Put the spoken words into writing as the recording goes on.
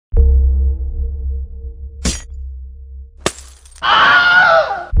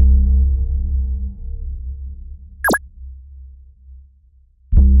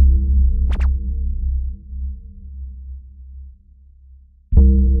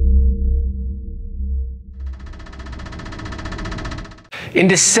In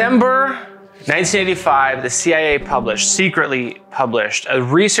December 1985, the CIA secretly published a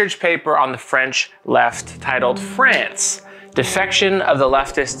research paper on the French left titled France, Defection of the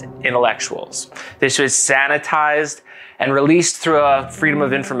Leftist Intellectuals. This was sanitized and released through a Freedom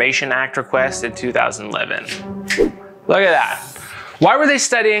of Information Act request in 2011. Look at that. Why were they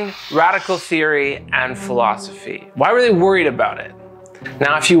studying radical theory and philosophy? Why were they worried about it?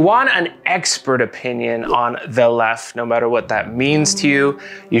 Now, if you want an expert opinion on the left, no matter what that means to you,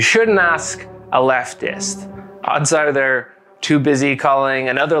 you shouldn't ask a leftist. Odds are they're too busy calling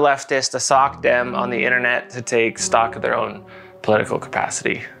another leftist a sock dem on the internet to take stock of their own political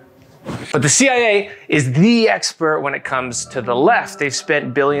capacity. But the CIA is the expert when it comes to the left. They've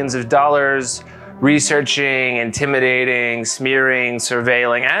spent billions of dollars researching, intimidating, smearing,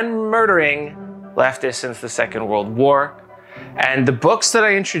 surveilling, and murdering leftists since the Second World War. And the books that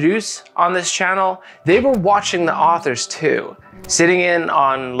I introduce on this channel, they were watching the authors too. Sitting in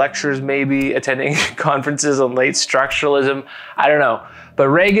on lectures, maybe attending conferences on late structuralism, I don't know. But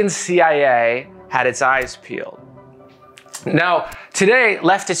Reagan's CIA had its eyes peeled. Now, today,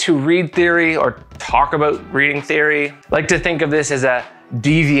 leftists who read theory or talk about reading theory like to think of this as a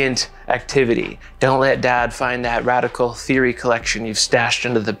deviant activity. Don't let dad find that radical theory collection you've stashed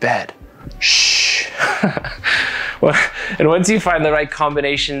under the bed. Shh. And once you find the right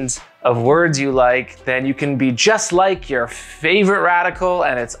combinations of words you like, then you can be just like your favorite radical,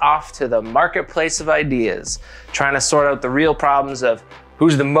 and it's off to the marketplace of ideas, trying to sort out the real problems of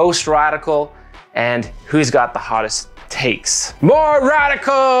who's the most radical and who's got the hottest takes. More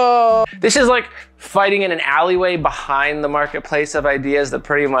radical! This is like fighting in an alleyway behind the marketplace of ideas that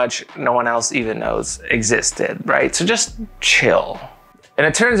pretty much no one else even knows existed, right? So just chill. And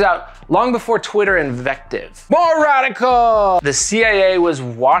it turns out, long before Twitter invective, more radical! The CIA was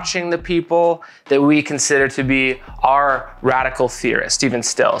watching the people that we consider to be our radical theorists, even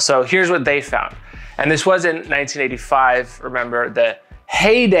still. So here's what they found. And this was in 1985, remember, the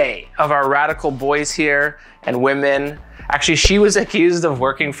heyday of our radical boys here and women. Actually, she was accused of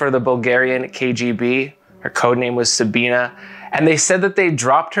working for the Bulgarian KGB. Her codename was Sabina. And they said that they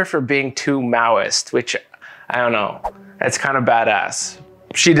dropped her for being too Maoist, which, I don't know, that's kind of badass.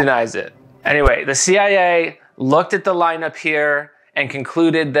 She denies it. Anyway, the CIA looked at the lineup here and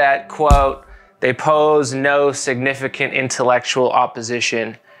concluded that, quote, they pose no significant intellectual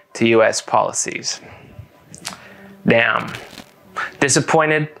opposition to US policies. Damn.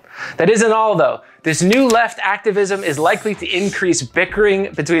 Disappointed? That isn't all though. This new left activism is likely to increase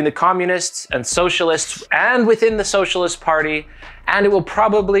bickering between the communists and socialists and within the Socialist Party, and it will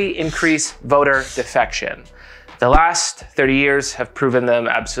probably increase voter defection. The last 30 years have proven them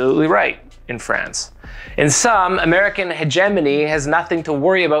absolutely right in France. In sum, American hegemony has nothing to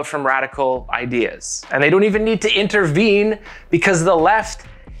worry about from radical ideas, and they don't even need to intervene because the left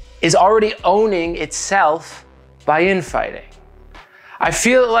is already owning itself by infighting. I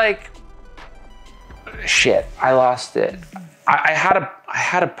feel like, shit, I lost it. I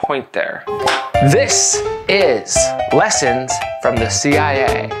had a point there. This is Lessons from the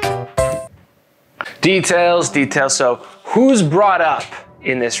CIA. Details. So who's brought up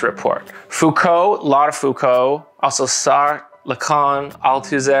in this report? Foucault, a lot of Foucault, also Sartre, Lacan,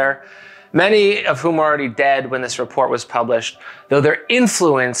 Althusser, many of whom are already dead when this report was published, though their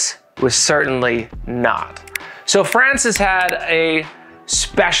influence was certainly not. So France has had a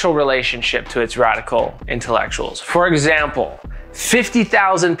special relationship to its radical intellectuals. For example,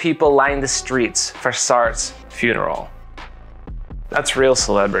 50,000 people lined the streets for Sartre's funeral. That's real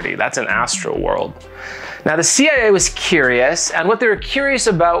celebrity. That's an astral world. Now, the CIA was curious, and what they were curious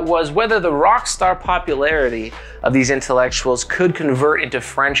about was whether the rock star popularity of these intellectuals could convert into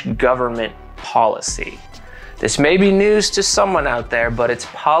French government policy. This may be news to someone out there, but it's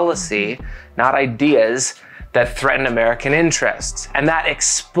policy, not ideas, that threaten American interests. And that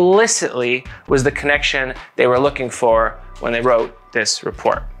explicitly was the connection they were looking for when they wrote this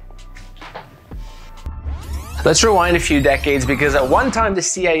report. Let's rewind a few decades, because at one time the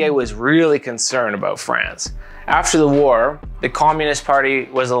CIA was really concerned about France. After the war, the Communist Party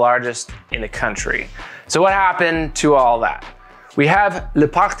was the largest in the country. So what happened to all that? We have Le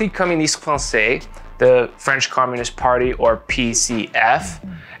Parti Communiste Français, the French Communist Party, or PCF,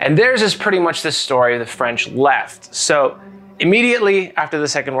 and theirs is pretty much the story of the French left. So immediately after the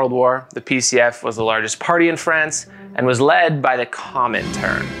Second World War, the PCF was the largest party in France and was led by the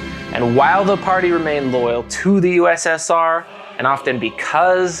Comintern. And while the party remained loyal to the USSR, and often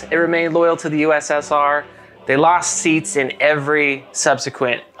because it remained loyal to the USSR, they lost seats in every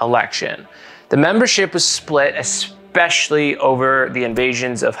subsequent election. The membership was split, especially over the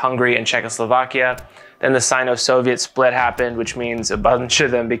invasions of Hungary and Czechoslovakia. Then the Sino-Soviet split happened, which means a bunch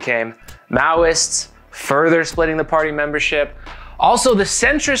of them became Maoists, further splitting the party membership. Also, the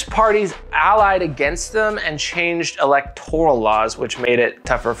centrist parties allied against them and changed electoral laws, which made it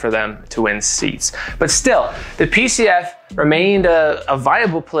tougher for them to win seats. But still, the PCF remained a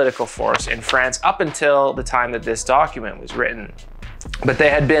viable political force in France up until the time that this document was written. But they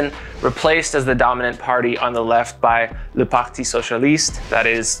had been replaced as the dominant party on the left by Le Parti Socialiste, that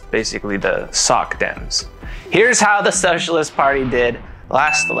is basically the SOC Dems. Here's how the Socialist Party did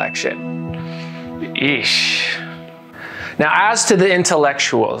last election. Eesh. Now, as to the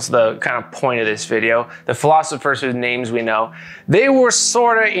intellectuals, the kind of point of this video, the philosophers whose names we know, they were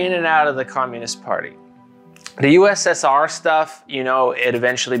sort of in and out of the Communist Party. The USSR stuff, you know, it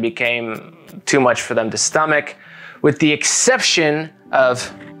eventually became too much for them to stomach, with the exception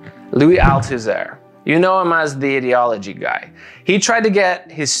of Louis Althusser. You know him as the ideology guy. He tried to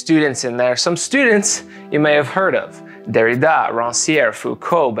get his students in there, some students you may have heard of. Derrida, Rancière,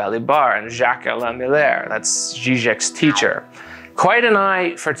 Foucault, Balibar, and Jacques-Alain Miller. That's Zizek's teacher. Quite an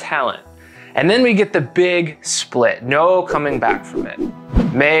eye for talent. And then we get the big split. No coming back from it.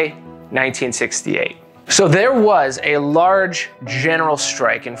 May 1968. So there was a large general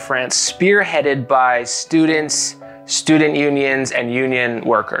strike in France spearheaded by students, student unions, and union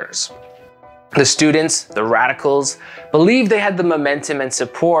workers. The students, the radicals, believed they had the momentum and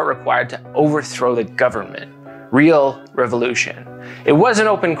support required to overthrow the government. Real revolution. It was an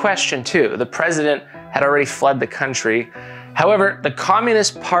open question too. The president had already fled the country. However, the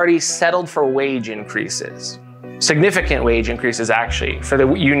Communist Party settled for wage increases. Significant wage increases actually for the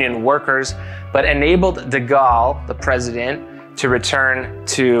union workers, but enabled de Gaulle, the president, to return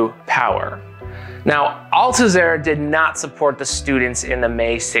to power. Now, Althusser did not support the students in the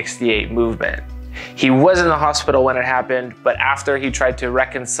May '68 movement. He was in the hospital when it happened, but after he tried to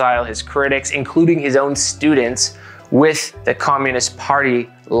reconcile his critics, including his own students, with the Communist Party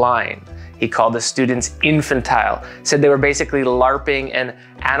line. He called the students infantile, said they were basically LARPing an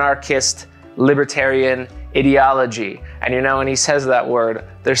anarchist, libertarian ideology. And you know, when he says that word,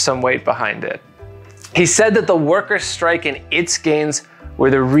 there's some weight behind it. He said that the workers' strike and its gains were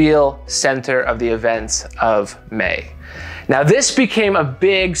the real center of the events of May. Now, this became a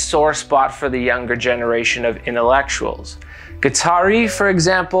big sore spot for the younger generation of intellectuals. Guattari, for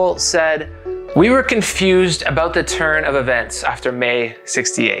example, said, "We were confused about the turn of events after May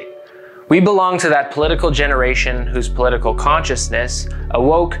 '68. We belong to that political generation whose political consciousness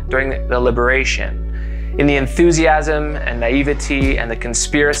awoke during the liberation, in the enthusiasm and naivety and the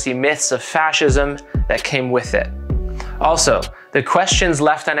conspiracy myths of fascism that came with it. Also, the questions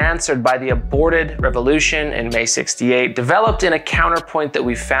left unanswered by the aborted revolution in May '68 developed in a counterpoint that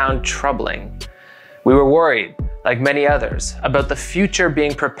we found troubling. We were worried, like many others, about the future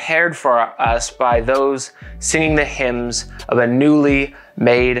being prepared for us by those singing the hymns of a newly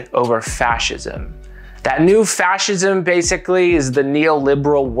made over fascism. That new fascism basically is the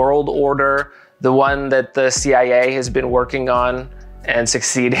neoliberal world order, the one that the CIA has been working on and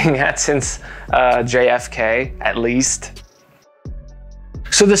succeeding at since JFK, at least."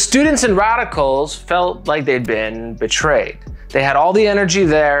 So the students and radicals felt like they'd been betrayed. They had all the energy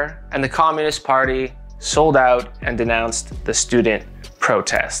there, and the Communist Party sold out and denounced the student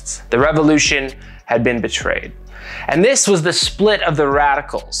protests. The revolution had been betrayed. And this was the split of the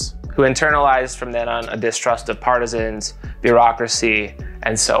radicals, who internalized from then on a distrust of partisans, bureaucracy,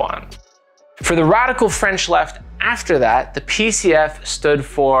 and so on. For the radical French left after that, the PCF stood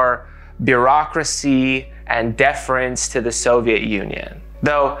for bureaucracy and deference to the Soviet Union.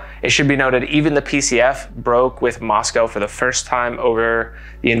 Though it should be noted, even the PCF broke with Moscow for the first time over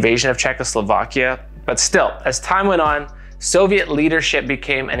the invasion of Czechoslovakia. But still, as time went on, Soviet leadership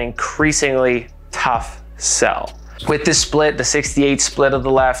became an increasingly tough sell. With this split, the '68 split of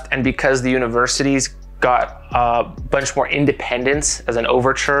the left, and because the universities got a bunch more independence as an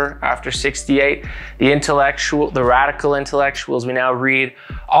overture after '68, the radical intellectuals we now read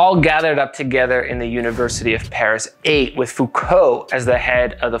all gathered up together in the University of Paris 8 with Foucault as the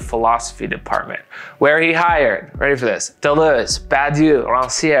head of the philosophy department, where he hired, ready for this, Deleuze, Badiou,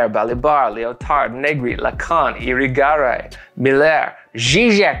 Rancière, Balibar, Lyotard, Negri, Lacan, Irigaray, Miller.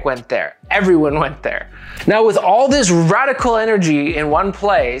 Zizek went there. Everyone went there. Now, with all this radical energy in one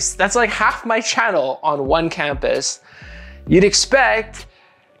place, that's like half my channel on one campus, you'd expect,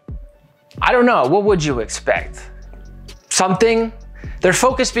 I don't know, what would you expect? Something? Their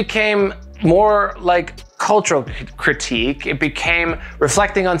focus became more like cultural critique. It became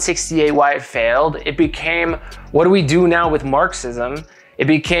reflecting on '68, why it failed. It became, what do we do now with Marxism? It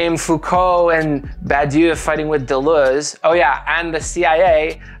became Foucault and Badiou fighting with Deleuze. Oh yeah, and the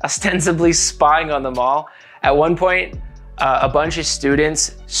CIA ostensibly spying on them all. At one point, a bunch of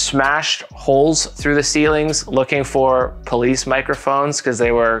students smashed holes through the ceilings looking for police microphones because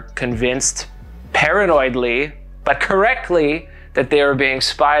they were convinced, paranoidly, but correctly, that they were being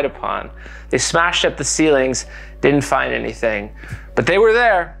spied upon. They smashed up the ceilings, didn't find anything, but they were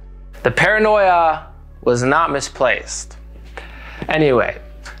there. The paranoia was not misplaced. Anyway,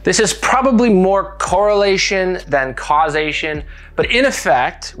 this is probably more correlation than causation, but in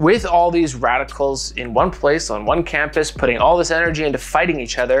effect, with all these radicals in one place, on one campus, putting all this energy into fighting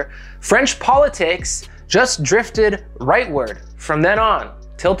each other, French politics just drifted rightward from then on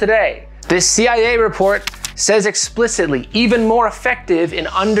till today. This CIA report says explicitly, even more effective in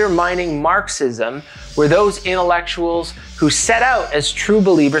undermining Marxism were those intellectuals who set out as true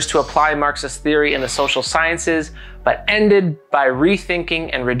believers to apply Marxist theory in the social sciences, but ended by rethinking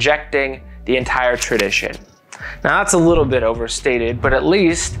and rejecting the entire tradition. Now that's a little bit overstated, but at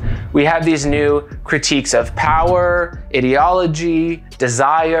least we have these new critiques of power, ideology,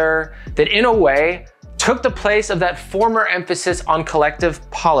 desire, that in a way took the place of that former emphasis on collective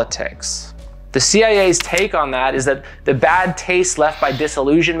politics. The CIA's take on that is that the bad taste left by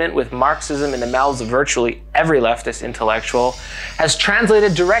disillusionment with Marxism in the mouths of virtually every leftist intellectual has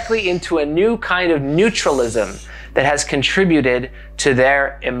translated directly into a new kind of neutralism that has contributed to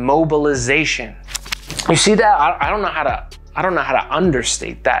their immobilization. You see that? I don't know how to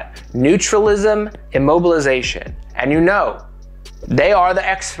understate that. Neutralism, immobilization. And you know, they are the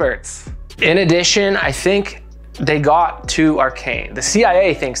experts. In addition, I think they got too arcane. The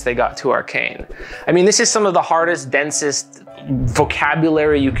CIA thinks they got too arcane. I mean, this is some of the hardest, densest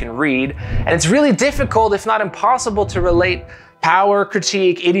vocabulary you can read, and it's really difficult, if not impossible, to relate power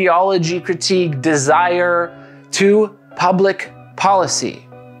critique, ideology critique, desire to public policy.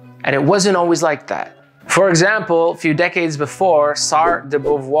 And it wasn't always like that. For example, a few decades before, Sartre, de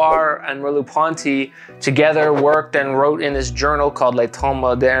Beauvoir, and Merleau-Ponty together worked and wrote in this journal called Les Temps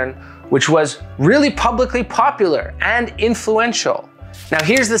Modernes, which was really publicly popular and influential. Now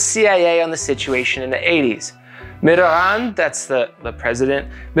here's the CIA on the situation in the 80s. Mitterrand, that's the president,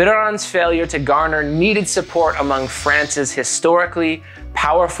 Mitterrand's failure to garner needed support among France's historically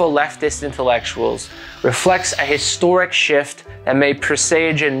powerful leftist intellectuals reflects a historic shift that may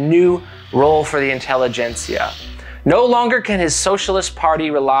presage a new role for the intelligentsia. No longer can his Socialist Party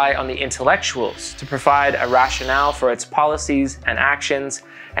rely on the intellectuals to provide a rationale for its policies and actions,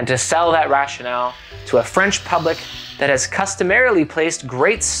 and to sell that rationale to a French public that has customarily placed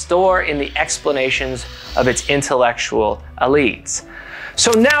great store in the explanations of its intellectual elites.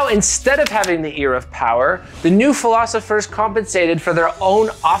 So now, instead of having the ear of power, the new philosophers compensated for their own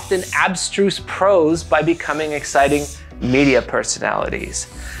often abstruse prose by becoming exciting media personalities,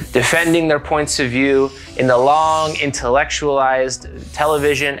 defending their points of view in the long, intellectualized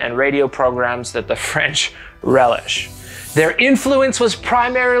television and radio programs that the French relish. Their influence was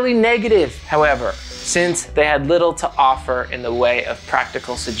primarily negative, however, since they had little to offer in the way of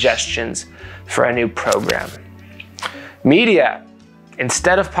practical suggestions for a new program. Media,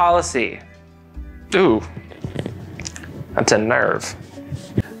 instead of policy. Ooh, that's a nerve.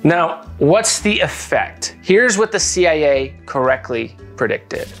 Now, what's the effect? Here's what the CIA correctly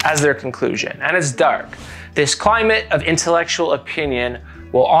predicted as their conclusion, and it's dark. This climate of intellectual opinion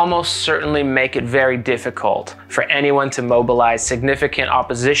will almost certainly make it very difficult for anyone to mobilize significant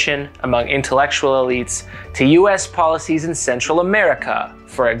opposition among intellectual elites to US policies in Central America,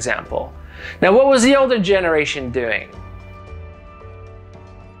 for example. Now, what was the older generation doing?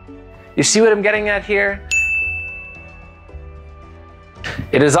 You see what I'm getting at here?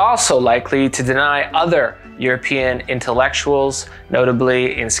 It is also likely to deny other European intellectuals,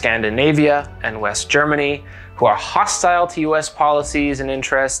 notably in Scandinavia and West Germany, who are hostile to US policies and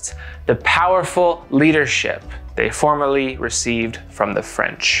interests, the powerful leadership they formerly received from the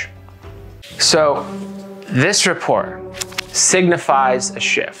French. So this report signifies a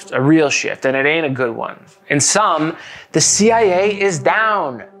shift, a real shift, and it ain't a good one. In sum, the CIA is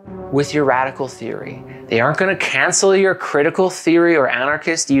down with your radical theory. They aren't going to cancel your critical theory or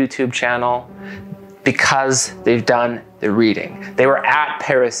anarchist YouTube channel because they've done the reading. They were at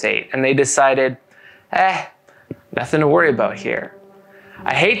Paris 8 and they decided, nothing to worry about here.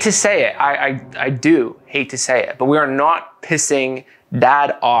 I hate to say it, I do hate to say it, but we are not pissing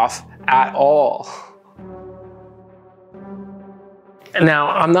Dad off at all. Now,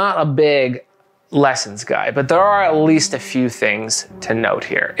 I'm not a big lessons guy, but there are at least a few things to note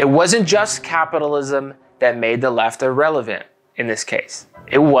here. It wasn't just capitalism that made the left irrelevant in this case.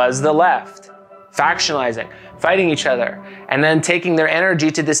 It was the left. factionalizing, fighting each other, and then taking their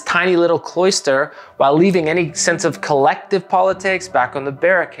energy to this tiny little cloister while leaving any sense of collective politics back on the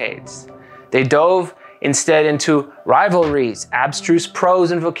barricades. They dove instead into rivalries, abstruse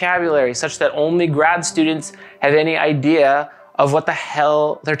prose and vocabulary, such that only grad students have any idea of what the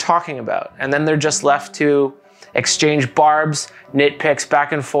hell they're talking about. And then they're just left to exchange barbs, nitpicks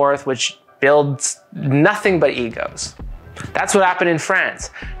back and forth, which builds nothing but egos. That's what happened in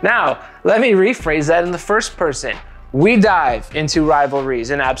France. Now, let me rephrase that in the first person. We dive into rivalries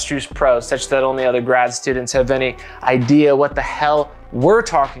and abstruse prose such that only other grad students have any idea what the hell we're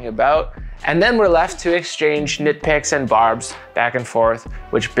talking about. And then we're left to exchange nitpicks and barbs back and forth,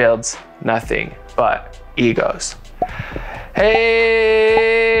 which builds nothing but egos.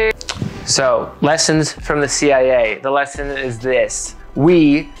 Hey! So, lessons from the CIA. The lesson is this.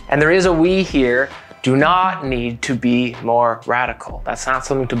 We, and there is a we here, do not need to be more radical. That's not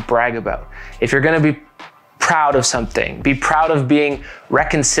something to brag about. If you're going to be proud of something, be proud of being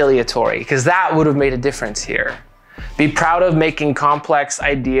reconciliatory, because that would have made a difference here. Be proud of making complex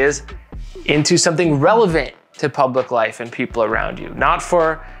ideas into something relevant to public life and people around you, not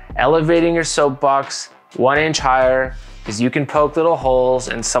for elevating your soapbox 1 inch higher because you can poke little holes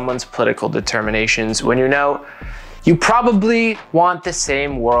in someone's political determinations when you know you probably want the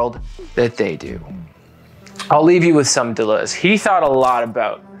same world that they do. I'll leave you with some Deleuze. He thought a lot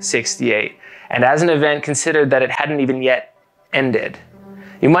about 68, and as an event considered that it hadn't even yet ended.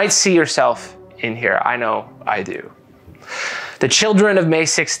 You might see yourself in here. I know I do. The children of May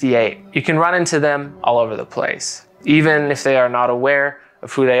 68, you can run into them all over the place, even if they are not aware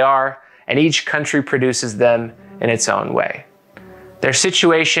of who they are, and each country produces them in its own way. Their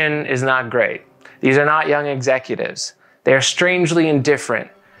situation is not great. These are not young executives. They are strangely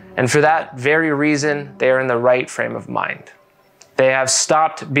indifferent, and for that very reason, they are in the right frame of mind. They have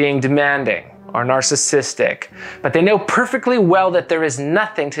stopped being demanding or narcissistic, but they know perfectly well that there is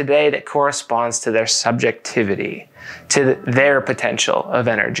nothing today that corresponds to their subjectivity, to their potential of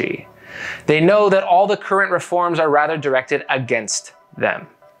energy. They know that all the current reforms are rather directed against them.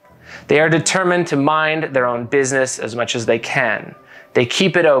 They are determined to mind their own business as much as they can. They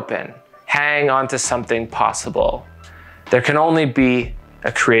keep it open, hang on to something possible. There can only be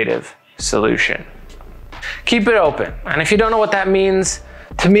a creative solution. Keep it open. And if you don't know what that means,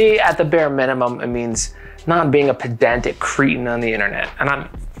 to me, at the bare minimum, it means not being a pedantic cretin on the internet. And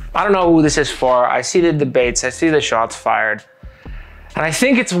I don't know who this is for. I see the debates, I see the shots fired. And I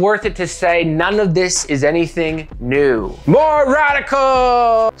think it's worth it to say none of this is anything new. More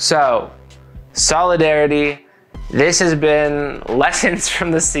radical! So, solidarity. This has been Lessons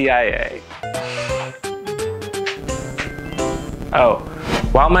from the CIA. Oh,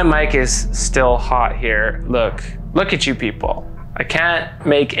 while my mic is still hot here, look at you people. I can't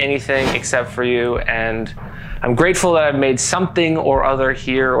make anything except for you, and I'm grateful that I've made something or other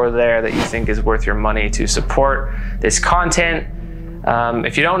here or there that you think is worth your money to support this content.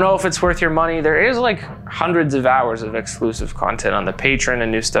 If you don't know if it's worth your money, there is like hundreds of hours of exclusive content on the Patreon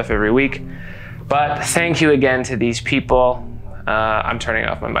and new stuff every week. But thank you again to these people. I'm turning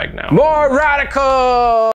off my mic now. More radical!